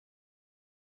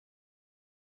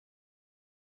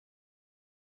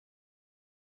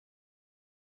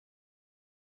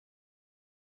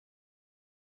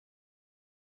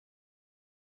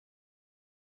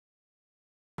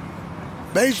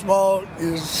Baseball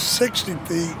is 60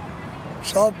 feet.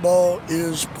 Softball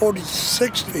is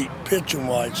 46 feet pitching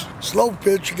wise. Slow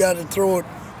pitch, you got to throw it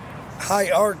high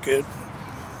arc it.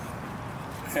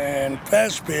 And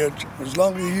fast pitch, as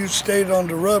long as you stayed on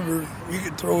the rubber, you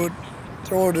could throw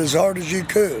it as hard as you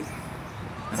could.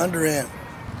 Underhand.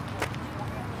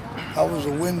 I was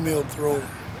a windmill thrower.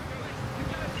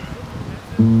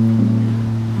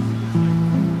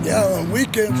 Yeah, on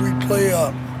weekends we play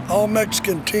all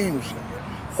Mexican teams.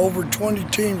 Over 20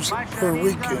 teams per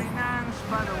weekend.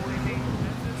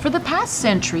 For the past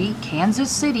century, Kansas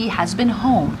City has been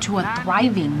home to a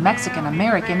thriving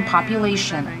Mexican-American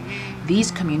population.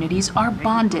 These communities are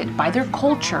bonded by their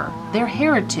culture, their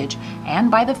heritage,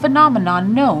 and by the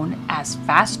phenomenon known as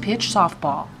fast-pitch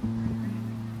softball.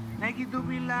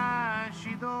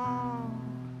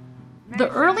 The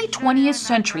early 20th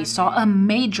century saw a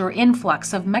major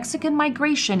influx of Mexican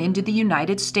migration into the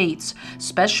United States.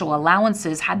 Special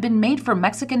allowances had been made for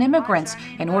Mexican immigrants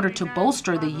in order to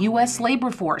bolster the U.S.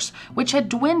 labor force, which had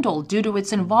dwindled due to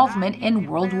its involvement in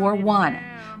World War I.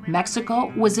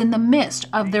 Mexico was in the midst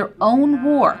of their own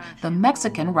war, the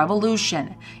Mexican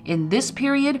Revolution. In this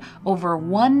period, over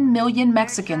 1 million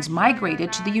Mexicans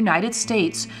migrated to the United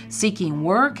States, seeking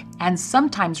work and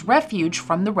sometimes refuge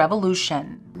from the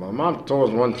revolution. My mom told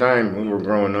us one time when we were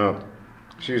growing up,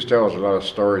 she used to tell us a lot of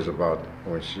stories about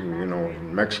when she,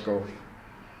 in Mexico.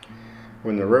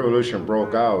 When the revolution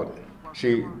broke out,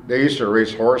 they used to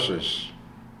raise horses,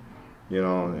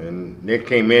 and they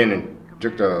came in and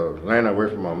took the land away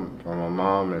from my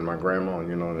mom and my grandma,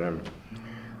 them.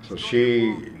 So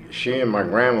she and my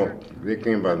grandma, they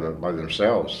came by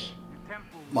themselves.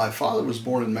 My father was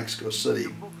born in Mexico City.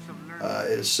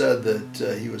 It is said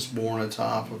that he was born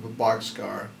atop of a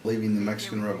boxcar, leaving the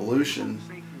Mexican Revolution,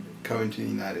 coming to the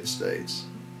United States.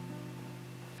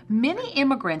 Many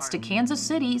immigrants to Kansas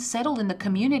City settled in the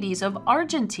communities of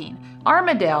Argentine,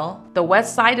 Armadale, the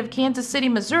west side of Kansas City,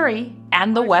 Missouri,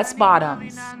 and the West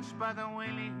Bottoms.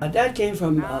 My dad came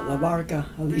from La Barca,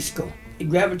 Jalisco. He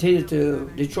gravitated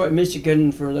to Detroit,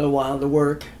 Michigan for a little while to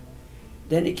work.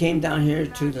 Then he came down here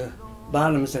to the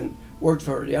Bottoms and worked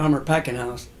for the Armour Packing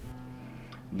House.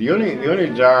 The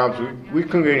only jobs, we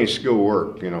couldn't get any skilled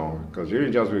work, because the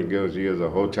only jobs we could get was either the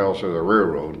hotels or the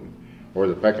railroad or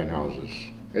the packing houses.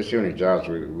 That's the only jobs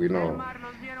we know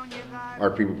our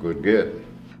people could get.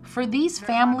 For these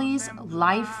families,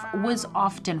 life was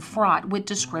often fraught with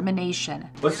discrimination.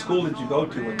 What school did you go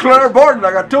to? Claire Barton,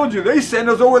 like I told you, they sent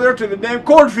us over there to the damn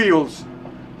cornfields.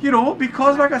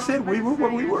 Because, like I said, we were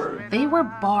what we were. They were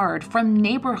barred from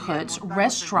neighborhoods,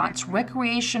 restaurants,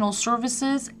 recreational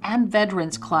services, and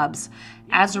veterans clubs.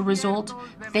 As a result,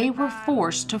 they were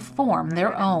forced to form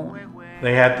their own.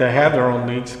 They had to have their own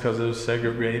leagues because it was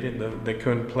segregated. They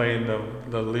couldn't play in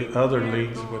the other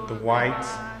leagues with the whites,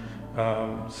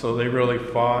 so they really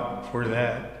fought for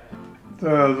that.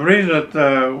 The reason that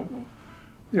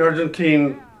the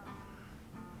Argentine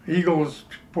Eagles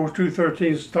Post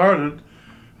 213 started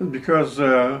is because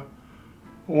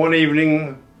one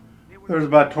evening there was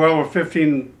about 12 or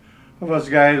 15 of us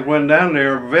guys went down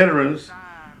there, veterans,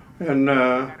 and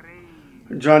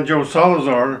John Joe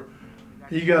Salazar,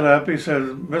 he got up, he said,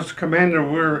 "Mr. Commander,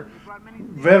 we're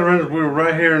veterans, we're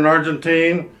right here in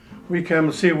Argentina. We come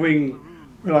and see if we'd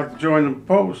like to join the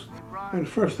post." And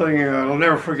first thing, I'll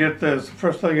never forget this, the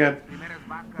first thing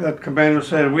that commander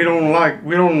said, we don't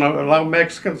allow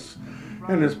Mexicans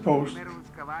in this post.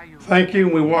 Thank you,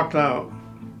 and we walked out.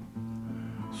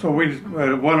 So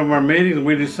at one of our meetings,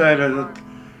 we decided that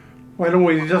why don't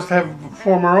we just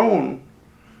form our own?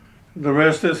 The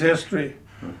rest is history.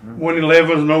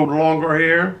 111 is no longer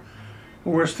here.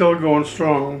 We're still going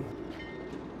strong.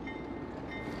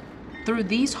 Through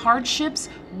these hardships,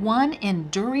 one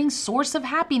enduring source of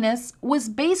happiness was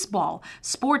baseball.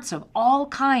 Sports of all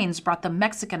kinds brought the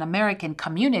Mexican-American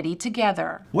community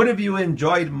together. What have you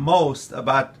enjoyed most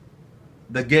about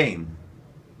the game?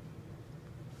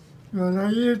 Well, I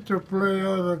used to play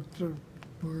other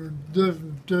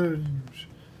different teams.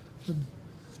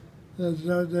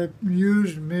 They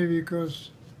used me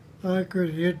because I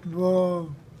could hit the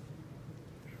ball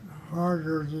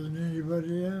harder than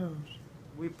anybody else.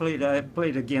 I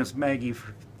played against Maggie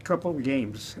for a couple of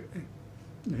games.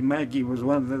 Maggie was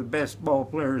one of the best ball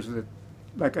players that,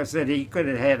 like I said, he could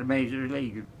have had a major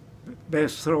league.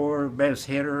 Best thrower, best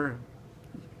hitter,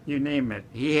 you name it.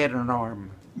 He had an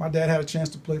arm. My dad had a chance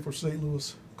to play for St.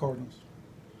 Louis Cardinals.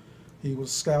 He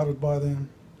was scouted by them.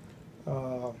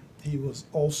 He was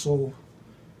also,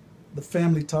 the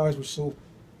family ties were so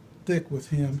thick with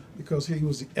him because he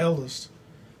was the eldest.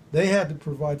 They had to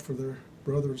provide for their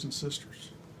brothers and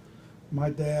sisters. My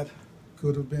dad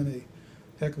could have been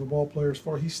heck of a ball player.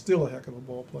 He's still a heck of a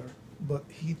ball player, but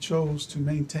he chose to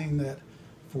maintain that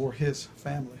for his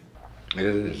family.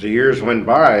 As the years went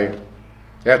by,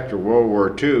 after World War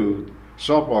II,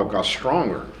 softball got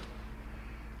stronger.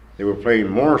 They were playing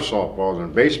more softball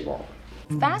than baseball.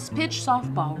 Fast-pitch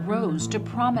softball rose to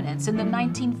prominence in the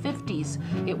 1950s.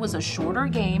 It was a shorter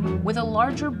game with a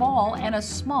larger ball and a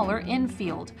smaller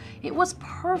infield. It was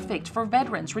perfect for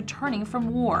veterans returning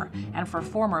from war and for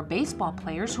former baseball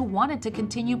players who wanted to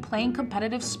continue playing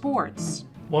competitive sports.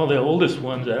 One of the oldest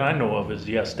ones that I know of is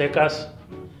the Aztecas.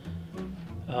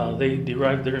 They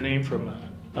derived their name from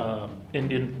an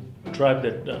Indian tribe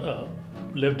that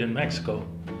lived in Mexico.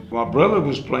 My brother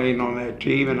was playing on that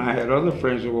team, and I had other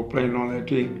friends that were playing on that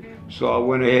team. So I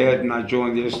went ahead and I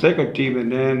joined the Azteca team, and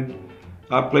then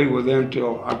I played with them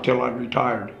until I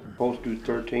retired. Post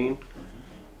 13,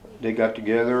 they got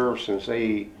together since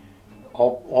they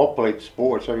all played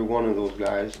sports, every one of those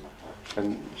guys,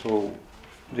 and so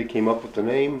they came up with the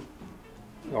name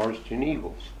Argentine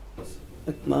Eagles.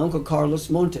 My uncle Carlos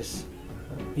Montes,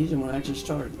 he's the one who actually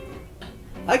started.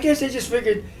 I guess they just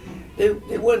figured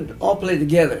they wouldn't all play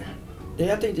together.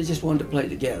 I think they just wanted to play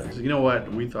together. You know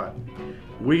what? We thought,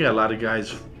 we got a lot of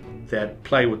guys that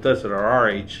play with us that are our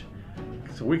age,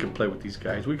 so we could play with these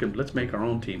guys. Let's make our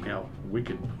own team. Hell,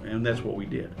 and that's what we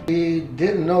did. We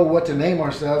didn't know what to name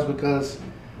ourselves because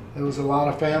there was a lot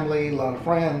of family, a lot of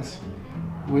friends.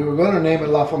 We were going to name it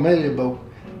La Familia, but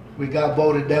we got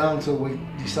voted down, so we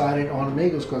decided on the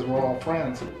Eagles because we're all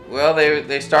friends. Well,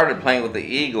 they started playing with the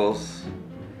Eagles,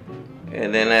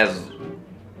 and then as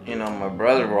you know, my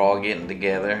brothers were all getting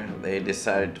together, they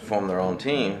decided to form their own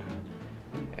team,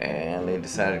 and they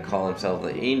decided to call themselves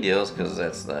the Indios because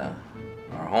that's our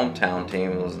hometown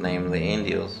team was named the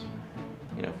Indios,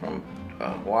 you know, from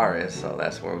Juarez, so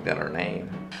that's where we got our name.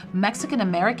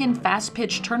 Mexican-American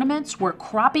fast-pitch tournaments were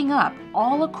cropping up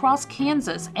all across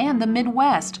Kansas and the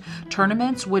Midwest.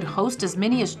 Tournaments would host as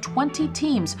many as 20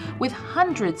 teams with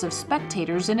hundreds of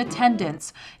spectators in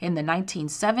attendance. In the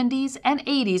 1970s and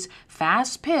 80s,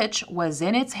 fast pitch was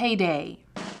in its heyday.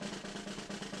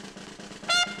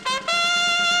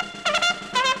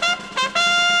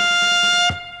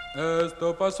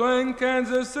 Esto pasó en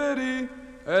Kansas City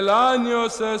el año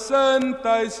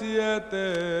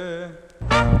 67.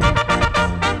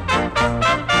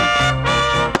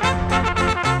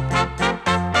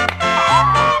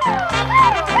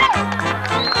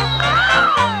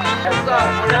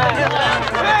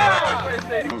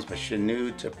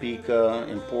 Chanute, Topeka,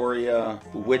 Emporia,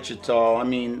 Wichita. I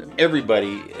mean,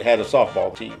 everybody had a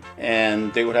softball team,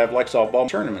 and they would have like softball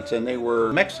tournaments, and they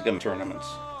were Mexican tournaments.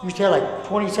 We used to have like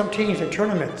 20-some teams at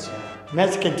tournaments,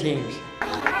 Mexican teams.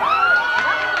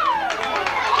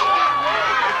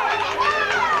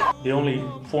 The only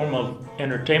form of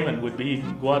entertainment would be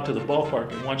go out to the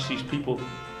ballpark and watch these people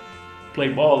play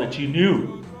ball that you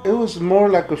knew. It was more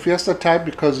like a fiesta type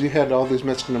because you had all these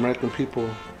Mexican American people,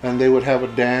 and they would have a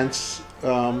dance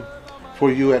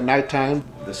for you at nighttime.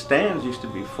 The stands used to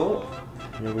be full.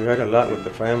 Yeah, we had a lot with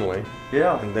the family.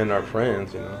 Yeah. And then our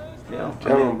friends, you know. Yeah.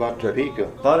 Tell them about Topeka.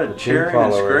 A lot of cheering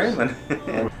and screaming.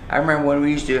 I remember when we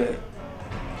used to,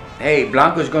 hey,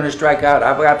 Blanco's going to strike out.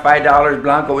 I've got $5.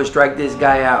 Blanco will strike this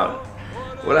guy out.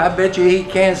 Well, I bet you he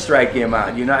can strike him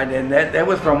out, you know, and that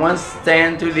was from one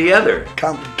stand to the other.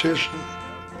 Competition.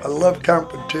 I love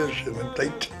competition. If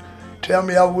they tell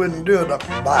me I wouldn't do it, I'll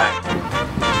buy it.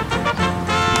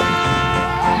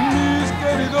 Mis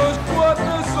queridos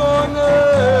cuatesones,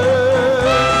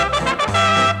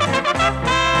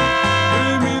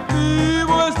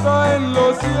 Primitivo está en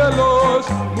los cielos,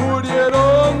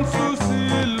 murieron sus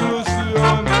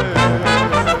ilusiones.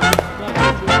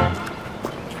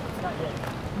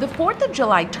 The 4th of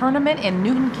July tournament in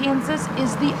Newton, Kansas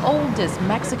is the oldest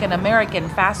Mexican-American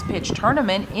fast-pitch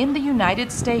tournament in the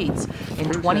United States. In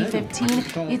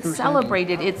 2015, it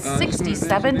celebrated its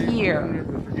 67th year.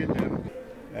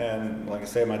 And like I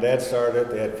said, my dad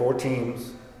started, they had 4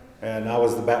 teams, and I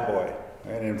was the bat boy.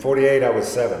 And in 48, I was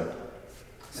 7.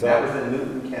 So that was in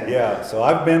Newton, Kansas. Yeah, so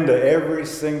I've been to every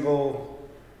single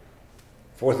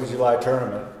 4th of July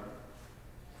tournament.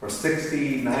 For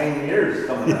 69 years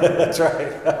coming up. That's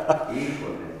right.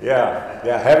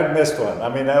 Yeah, haven't missed one. I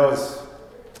mean, that was,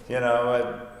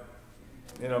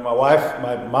 my wife,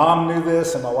 my mom knew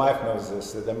this, and my wife knows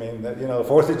this. I mean, the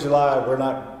 4th of July, we're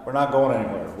not going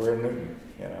anywhere. We're in Newton.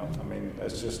 I mean,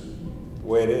 that's just the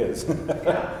way it is.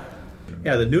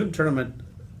 Yeah, the Newton tournament,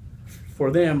 for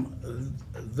them,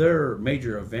 their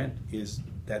major event is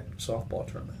that softball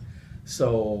tournament.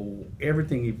 So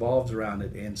everything evolves around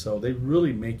it, and so they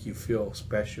really make you feel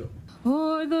special.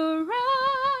 For the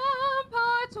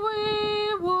ramparts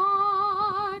we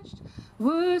walk. He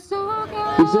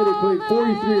said he played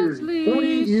 40 years.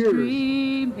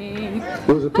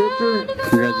 There's a picture.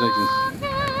 Congratulations.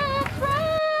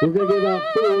 We're going to give out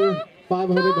 4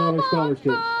 $500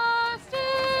 scholarships.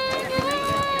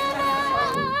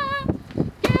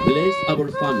 Bless our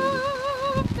family.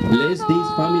 Bless this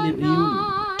family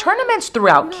reunion. Tournaments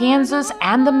throughout Kansas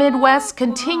and the Midwest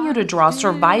continue to draw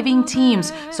surviving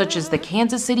teams such as the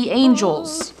Kansas City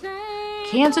Angels,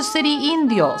 Kansas City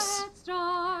Indios,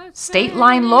 State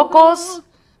Line Locos,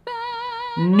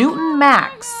 Newton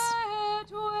Max,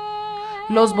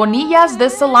 Los Bonillas de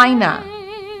Salina,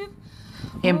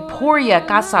 Emporia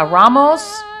Casa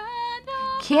Ramos,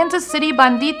 Kansas City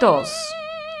Banditos,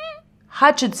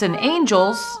 Hutchinson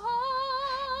Angels,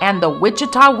 and the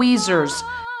Wichita Weezers.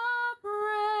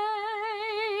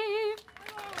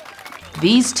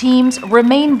 These teams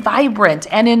remain vibrant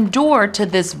and endure to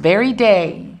this very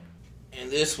day.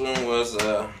 And this one was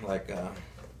like a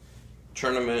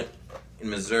tournament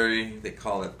in Missouri. They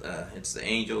call it, it's the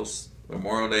Angels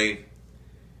Memorial Day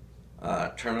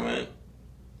tournament.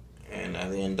 And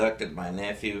they inducted my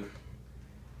nephew.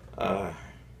 I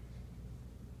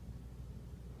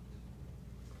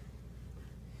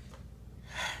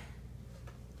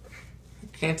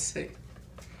can't say.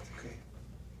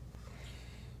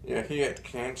 Yeah, he had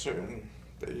cancer and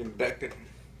they inducted him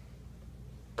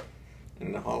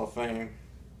in the Hall of Fame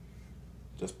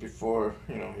just before,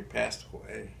 you know, he passed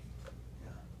away. Yeah.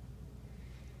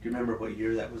 Do you remember what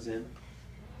year that was in?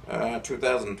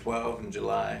 2012, in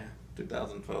July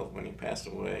 2012 when he passed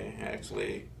away.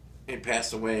 Actually, he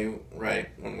passed away right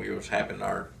when we were having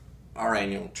our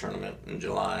annual tournament in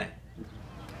July.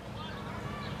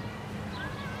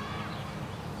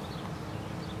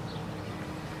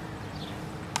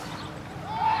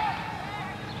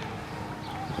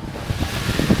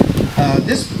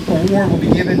 This award will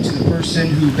be given to the person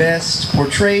who best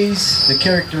portrays the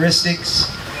characteristics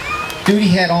Duty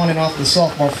had on and off the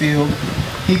softball field.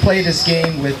 He played this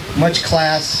game with much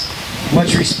class,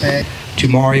 much respect. To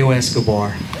Mario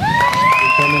Escobar. To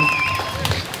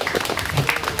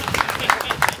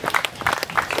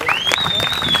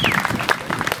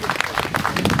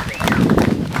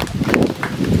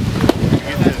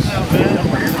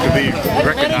be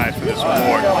recognized for this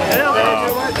award.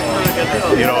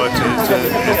 You know, it's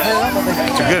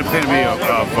a good epitome of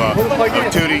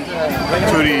Tootie.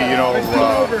 Tootie, you know,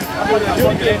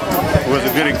 was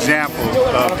a good example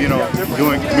of, you know,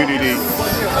 doing community,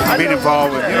 being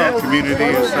involved with, you know, community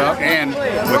and stuff, and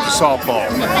with the softball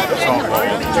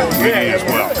community as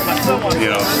well. You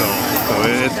know, so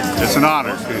it's an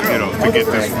honor, you know, to get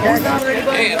this award.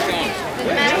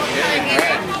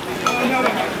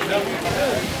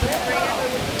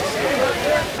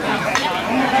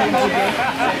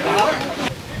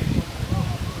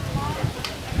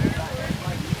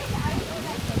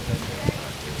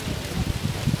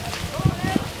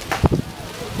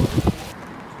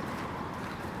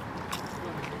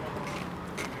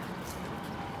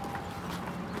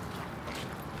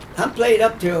 I played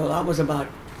up till I was about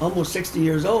almost 60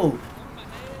 years old.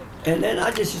 And then I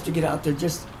just used to get out there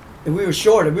and we were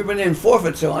short, and we were in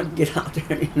forfeit, so I'd get out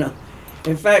there, you know.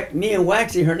 In fact, me and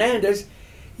Waxy Hernandez,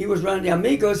 he was running the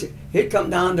Amigos, he'd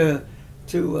come down to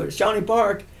Shawnee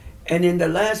Park, and in the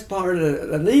last part of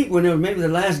the league, when it was maybe the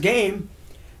last game,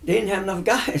 they didn't have enough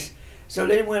guys. So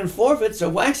they went in forfeit, so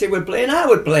Waxy would play and I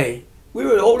would play. We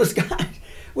were the oldest guys.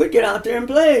 We'd get out there and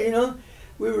play, you know.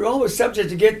 We were always subject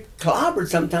to get clobbered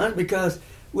sometimes because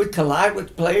we'd collide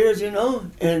with players, you know,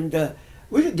 and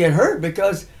we could get hurt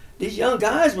because these young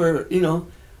guys were, you know,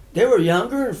 they were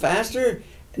younger and faster,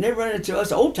 and they run into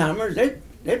us old timers.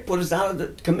 They'd put us out of the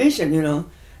commission, you know.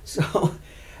 So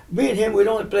me and him, we'd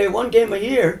only play one game a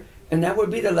year, and that would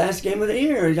be the last game of the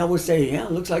year. He'd always say, yeah,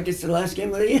 it looks like it's the last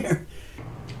game of the year.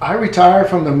 I retired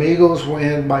from the Migos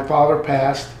when my father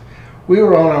passed. We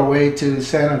were on our way to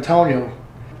San Antonio.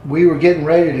 We were getting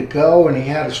ready to go, and he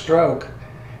had a stroke.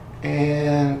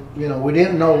 And, you know, we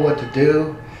didn't know what to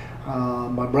do.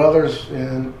 My brothers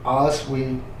and us,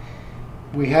 we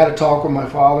had a talk with my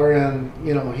father, and,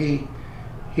 you know, he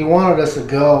wanted us to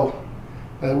go.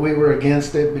 We were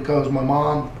against it because my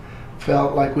mom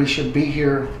felt like we should be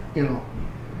here, you know,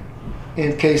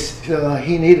 in case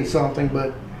he needed something.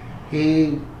 But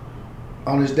he,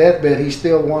 on his deathbed, he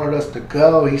still wanted us to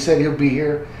go. He said he'll be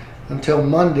here until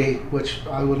Monday, which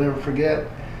I will never forget.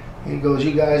 He goes,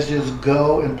 you guys just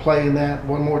go and play in that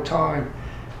one more time.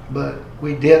 But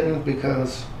we didn't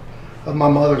because of my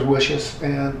mother's wishes.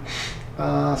 And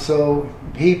so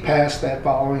he passed that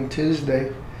following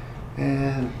Tuesday.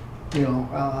 And, you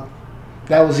know,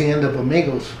 that was the end of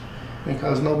Amigos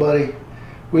because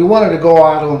we wanted to go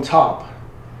out on top.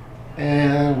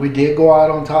 and we did go out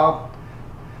on top.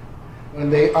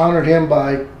 And they honored him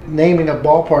by naming a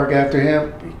ballpark after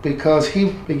him because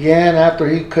he began, after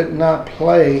he could not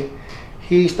play,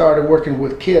 he started working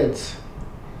with kids.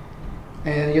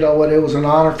 And you know what, it was an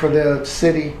honor for the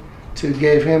city to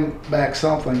give him back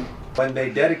something. When they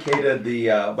dedicated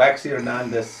the Waxy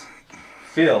Hernandez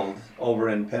field over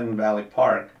in Penn Valley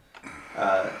Park,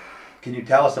 can you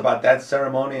tell us about that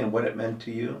ceremony and what it meant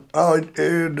to you? Oh, I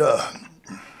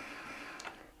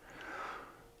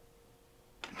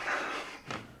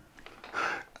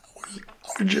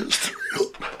was just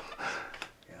thrilled.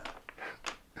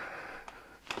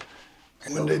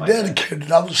 And when they dedicated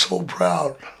it, I was so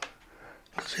proud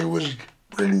because he was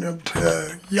bringing them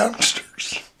to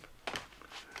youngsters.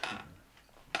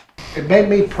 It made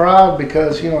me proud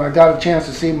because, you know, I got a chance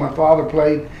to see my father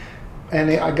play,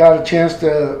 and I got a chance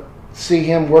to see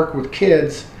him work with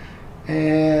kids,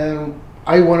 and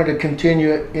I wanted to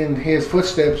continue in his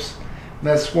footsteps.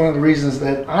 That's one of the reasons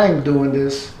that I'm doing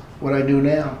this, what I do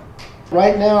now.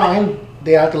 Right now, I'm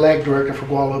the athletic director for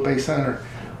Guadalupe Center.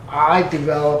 I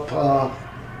develop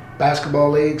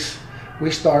basketball leagues.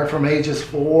 We start from ages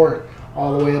 4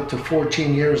 all the way up to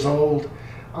 14 years old.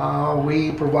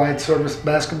 We provide service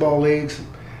basketball leagues,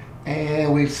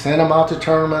 and we send them out to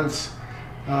tournaments.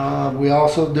 We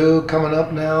also do, coming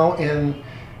up now in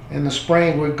the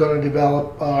spring, we're going to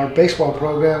develop our baseball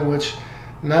program, which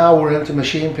now we're into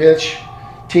machine pitch,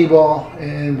 t-ball,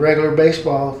 and regular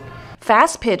baseball.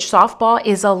 Fast pitch softball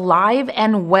is alive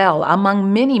and well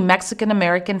among many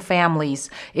Mexican-American families.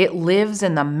 It lives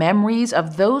in the memories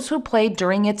of those who played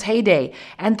during its heyday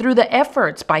and through the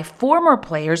efforts by former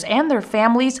players and their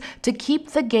families to keep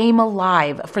the game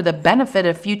alive for the benefit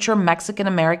of future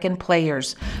Mexican-American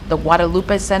players. The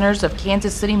Guadalupe Centers of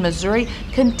Kansas City, Missouri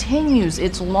continues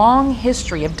its long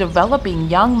history of developing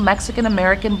young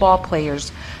Mexican-American ball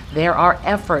players. There are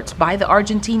efforts by the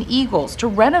Argentine Eagles to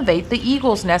renovate the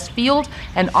Eagles Nest field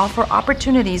and offer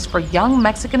opportunities for young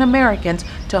Mexican Americans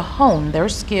to hone their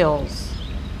skills.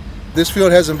 This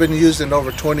field hasn't been used in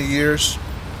over 20 years,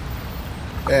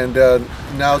 and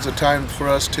now's the time for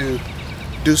us to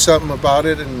do something about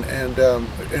it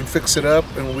and fix it up,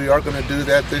 and we are going to do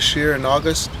that this year in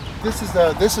August. This is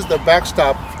the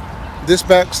backstop. This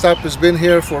backstop has been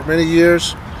here for many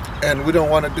years, and we don't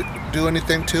want to do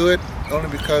anything to it, only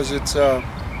because it's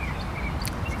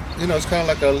you know, it's kind of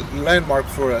like a landmark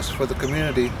for us, for the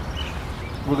community.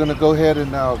 We're going to go ahead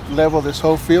and level this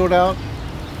whole field out,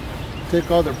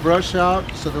 take all the brush out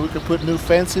so that we can put new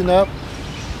fencing up,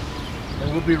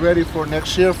 and we'll be ready for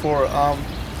next year for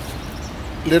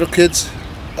little kids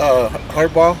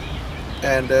hardball,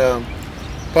 and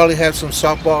probably have some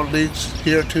softball leagues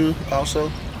here too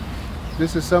also.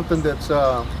 This is something that's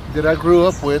that I grew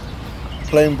up with,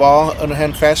 playing ball,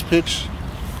 underhand fast pitch,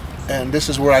 and this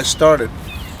is where I started.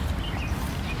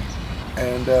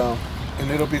 And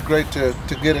it'll be great to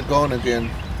get it going again,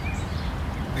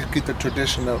 keep the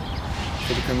tradition up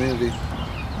for the community.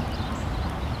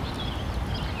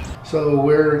 So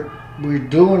we're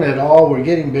doing it all. We're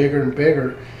getting bigger and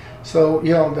bigger. So,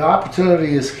 you know, the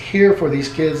opportunity is here for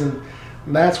these kids, and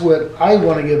that's what I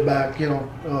want to give back. You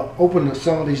know, open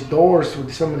some of these doors for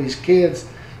some of these kids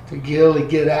to really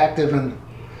get active and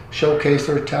showcase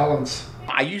their talents.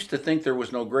 I used to think there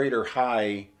was no greater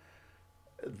high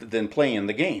than playing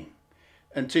the game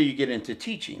until you get into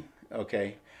teaching.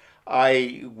 Okay,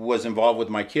 I was involved with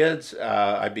my kids.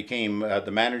 I became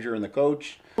the manager and the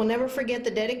coach. We'll never forget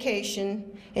the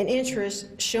dedication and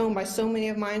interest shown by so many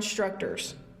of my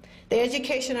instructors. The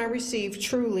education I received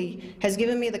truly has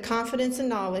given me the confidence and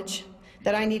knowledge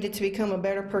that I needed to become a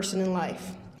better person in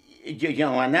life. You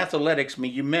know, in athletics,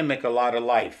 you mimic a lot of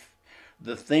life.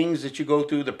 The things that you go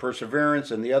through, the perseverance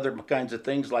and the other kinds of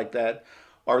things like that,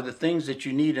 are the things that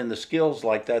you need, and the skills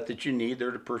like that you need there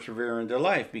to persevere into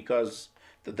life, because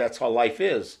that's how life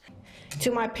is.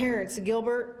 To my parents,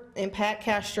 Gilbert and Pat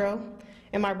Castro,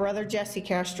 and my brother Jesse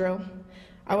Castro,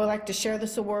 I would like to share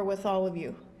this award with all of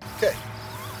you. Okay,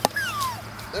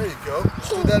 there you go. Let's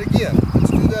do that again.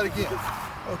 Let's do that again.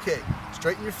 Okay,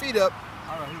 straighten your feet up.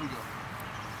 All right, here we go.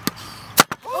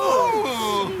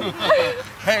 Oh!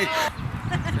 Hey.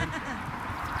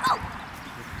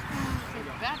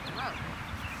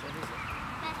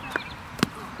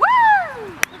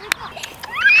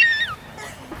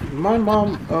 My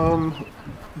mom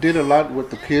did a lot with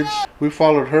the kids. We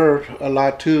followed her a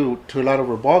lot too, to a lot of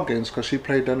her ball games, because she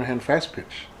played underhand fast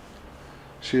pitch.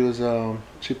 She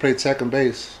played second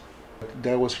base.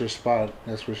 That was her spot.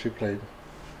 That's where she played.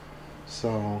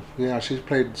 So yeah, she's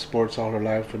played sports all her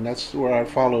life, and that's where I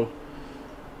follow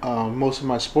most of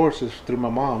my sports, is through my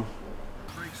mom.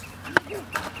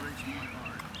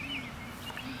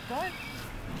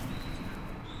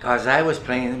 Because I was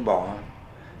playing ball.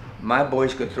 My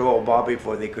boys could throw a ball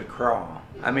before they could crawl.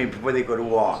 I mean, before they could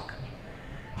walk.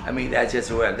 I mean, that's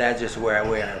just where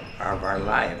we are of our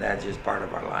life. That's just part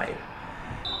of our life.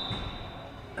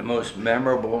 The most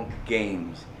memorable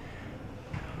game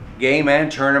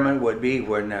and tournament would be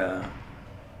when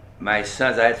my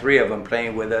sons, I had 3 of them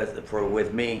playing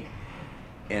with me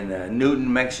in the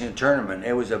Newton Mexican tournament.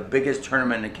 It was the biggest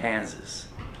tournament in Kansas.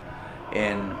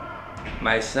 And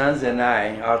my sons and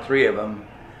I, all 3 of them,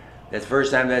 that's the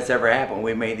first time that's ever happened.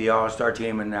 We made the all-star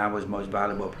team and I was most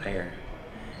valuable player.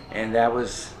 And that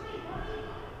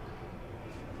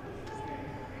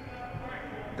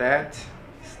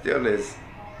still is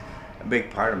a big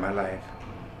part of my life.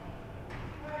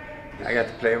 I got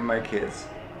to play with my kids.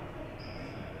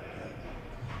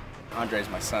 Andre's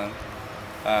my son.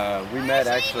 We met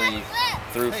actually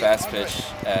through Fast Pitch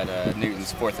at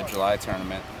Newton's 4th of July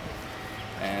tournament.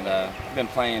 And I've been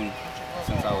playing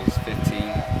since I was 15.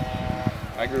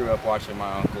 I grew up watching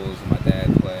my uncles and my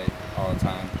dad play all the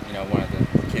time. You know, one of the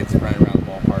kids running around the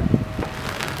ballpark.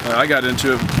 I got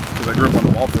into it because I grew up on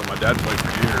the ball field. My dad played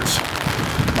for years.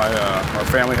 Our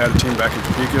family had a team back in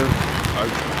Topeka. I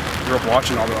grew up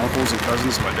watching all the uncles and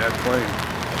cousins my dad play.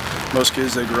 Most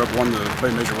kids, they grew up wanting to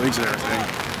play major leagues and everything.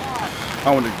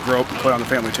 I wanted to grow up and play on the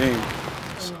family team.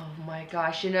 Oh my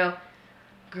gosh, you know,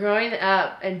 growing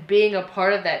up and being a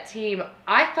part of that team,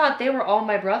 I thought they were all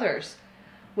my brothers.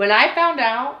 When I found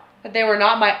out that they were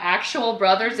not my actual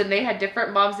brothers and they had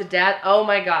different moms and dads, oh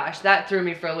my gosh, that threw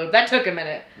me for a loop. That took a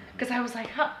minute because I was like,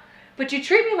 huh, but you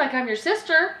treat me like I'm your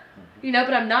sister, you know,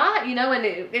 but I'm not, you know, and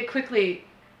it quickly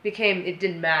became, it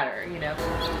didn't matter, you know.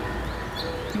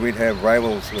 We'd have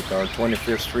rivals with our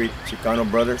 25th Street Chicano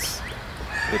brothers.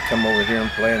 They'd come over here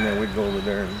and play, and then we'd go over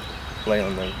there and play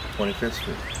on the 25th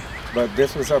Street. But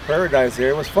this was our paradise here.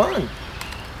 It was fun.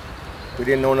 We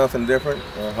didn't know nothing different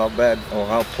or how bad or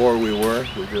how poor we were.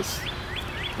 We just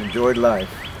enjoyed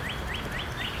life.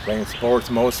 Playing sports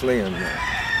mostly and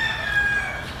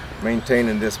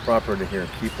maintaining this property here,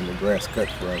 keeping the grass cut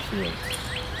for our fields.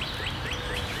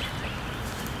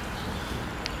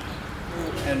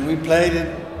 And we played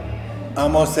it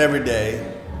almost every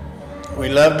day. We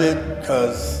loved it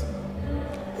because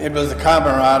it was the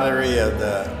camaraderie of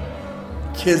the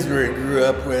kids we grew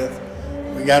up with.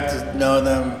 We got to know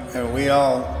them and we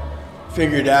all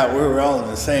figured out we were all in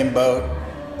the same boat.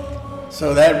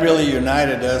 So that really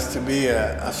united us to be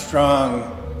a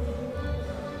strong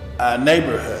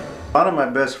neighborhood. A lot of my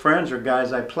best friends are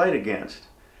guys I played against.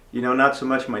 You know, not so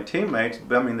much my teammates,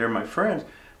 but I mean, they're my friends.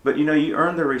 But you know, you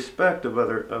earn the respect of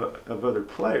other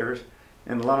players,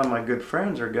 and a lot of my good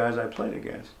friends are guys I played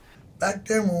against. Back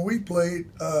then when we played,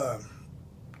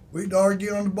 we'd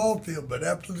argue on the ball field, but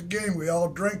after the game we all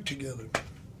drank together,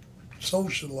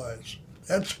 socialized.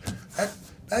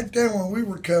 Back then when we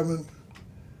were coming,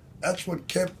 that's what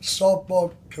kept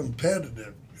softball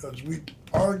competitive, because we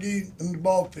argued in the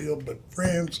ball field, but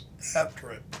friends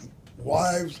after it.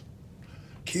 Wives,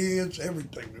 kids,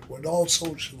 everything. We'd all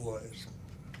socialize.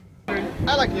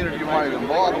 I'd like to interview Mario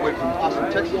Gamboa, all the way from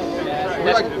Austin, Texas.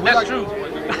 That's true.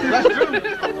 That's true.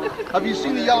 Have you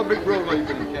seen the Yellow Brick Road while you've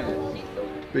been in Canada?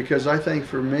 Because I think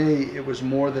for me, it was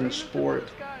more than a sport.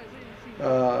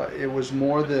 It was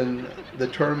more than, the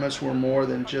tournaments were more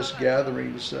than just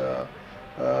gatherings. You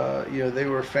know, they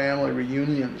were family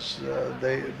reunions.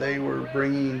 They were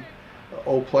bringing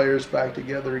old players back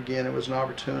together again. It was an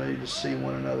opportunity to see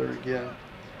one another again.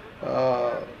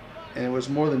 And it was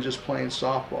more than just playing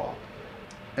softball.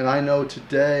 And I know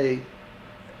today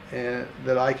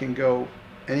that I can go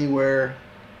anywhere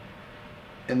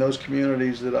in those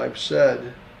communities that I've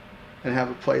said and have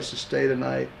a place to stay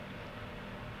tonight,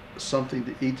 something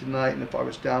to eat tonight, and if I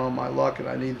was down on my luck and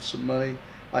I needed some money,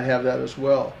 I'd have that as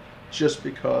well, just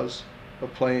because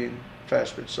of playing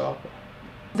fast pitch softball.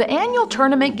 The annual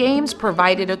tournament games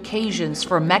provided occasions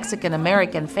for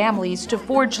Mexican-American families to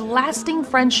forge lasting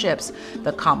friendships.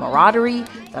 The camaraderie,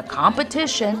 the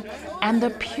competition, and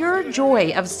the pure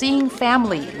joy of seeing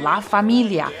family, la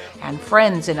familia, and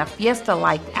friends in a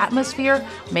fiesta-like atmosphere,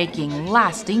 making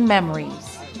lasting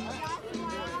memories.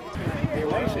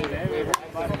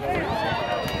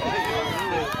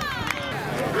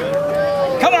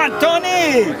 Come on,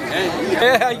 Tony!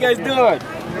 Hey, how you guys doing?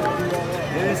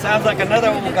 It sounds like another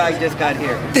old guy just got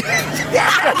here.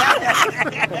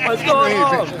 What's going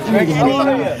on? Hey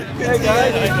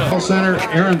guys. Center,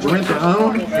 Aaron's rent to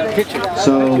own.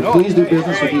 So please do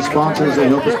business with these sponsors. They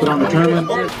help us put on the tournament.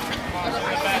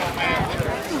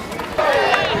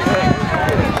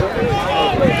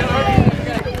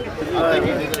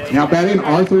 Now batting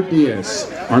Arthur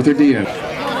Diaz. Arthur Diaz.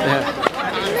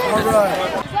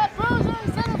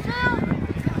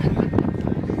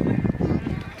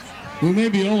 We may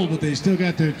be old, but they still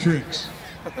got their tricks.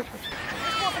 You're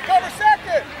supposed to cover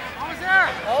second. I was there.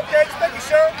 Okay, just making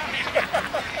sure.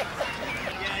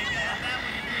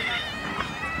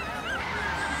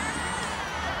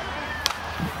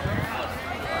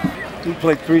 We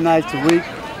play 3 nights a week.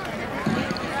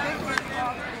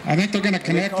 I think they're going to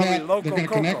connect that. They're going to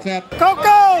connect that.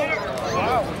 Coco!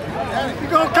 You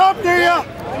gonna come, do ya?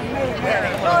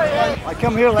 I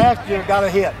come here last year, got a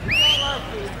hit.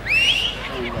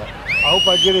 I hope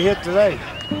I get a hit today.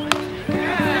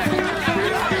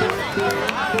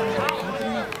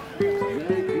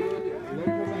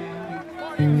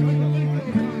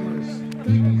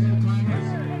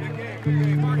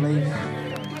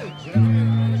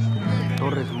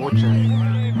 Torres Mochas,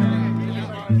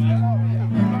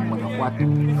 Guanajuato.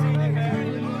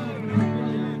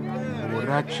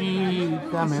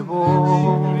 Borrachita me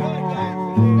voy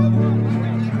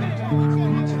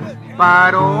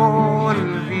para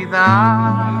olvidarte.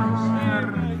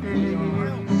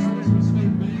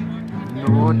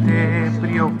 No te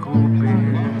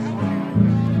preocupes,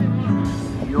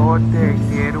 yo te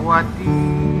quiero a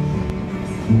ti.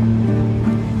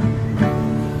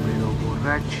 Pero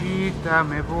borrachita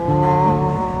me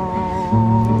voy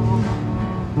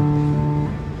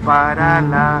para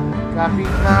la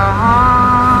capital,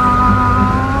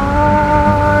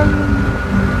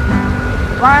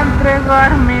 va a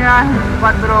entregarme al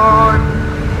patrón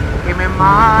que me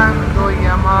mando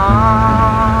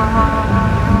llamar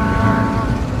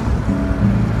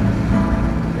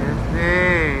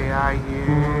desde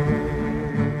ayer.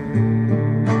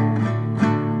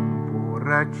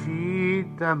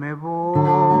 Borrachita me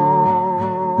voy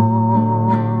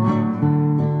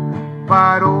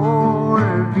para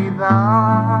olvidarme.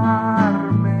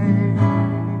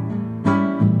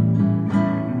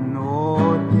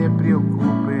 No te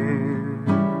preocupes,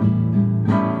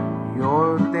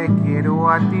 yo te quiero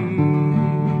a ti.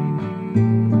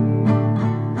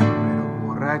 Pero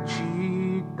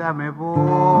borrachita me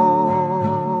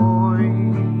voy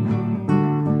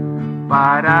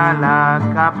para la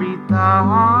capital,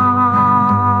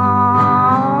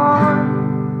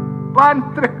 para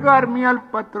entregarme al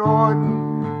patrón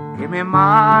que me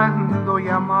mando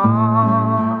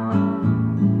llamar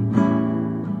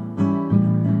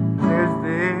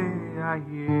desde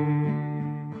ayer.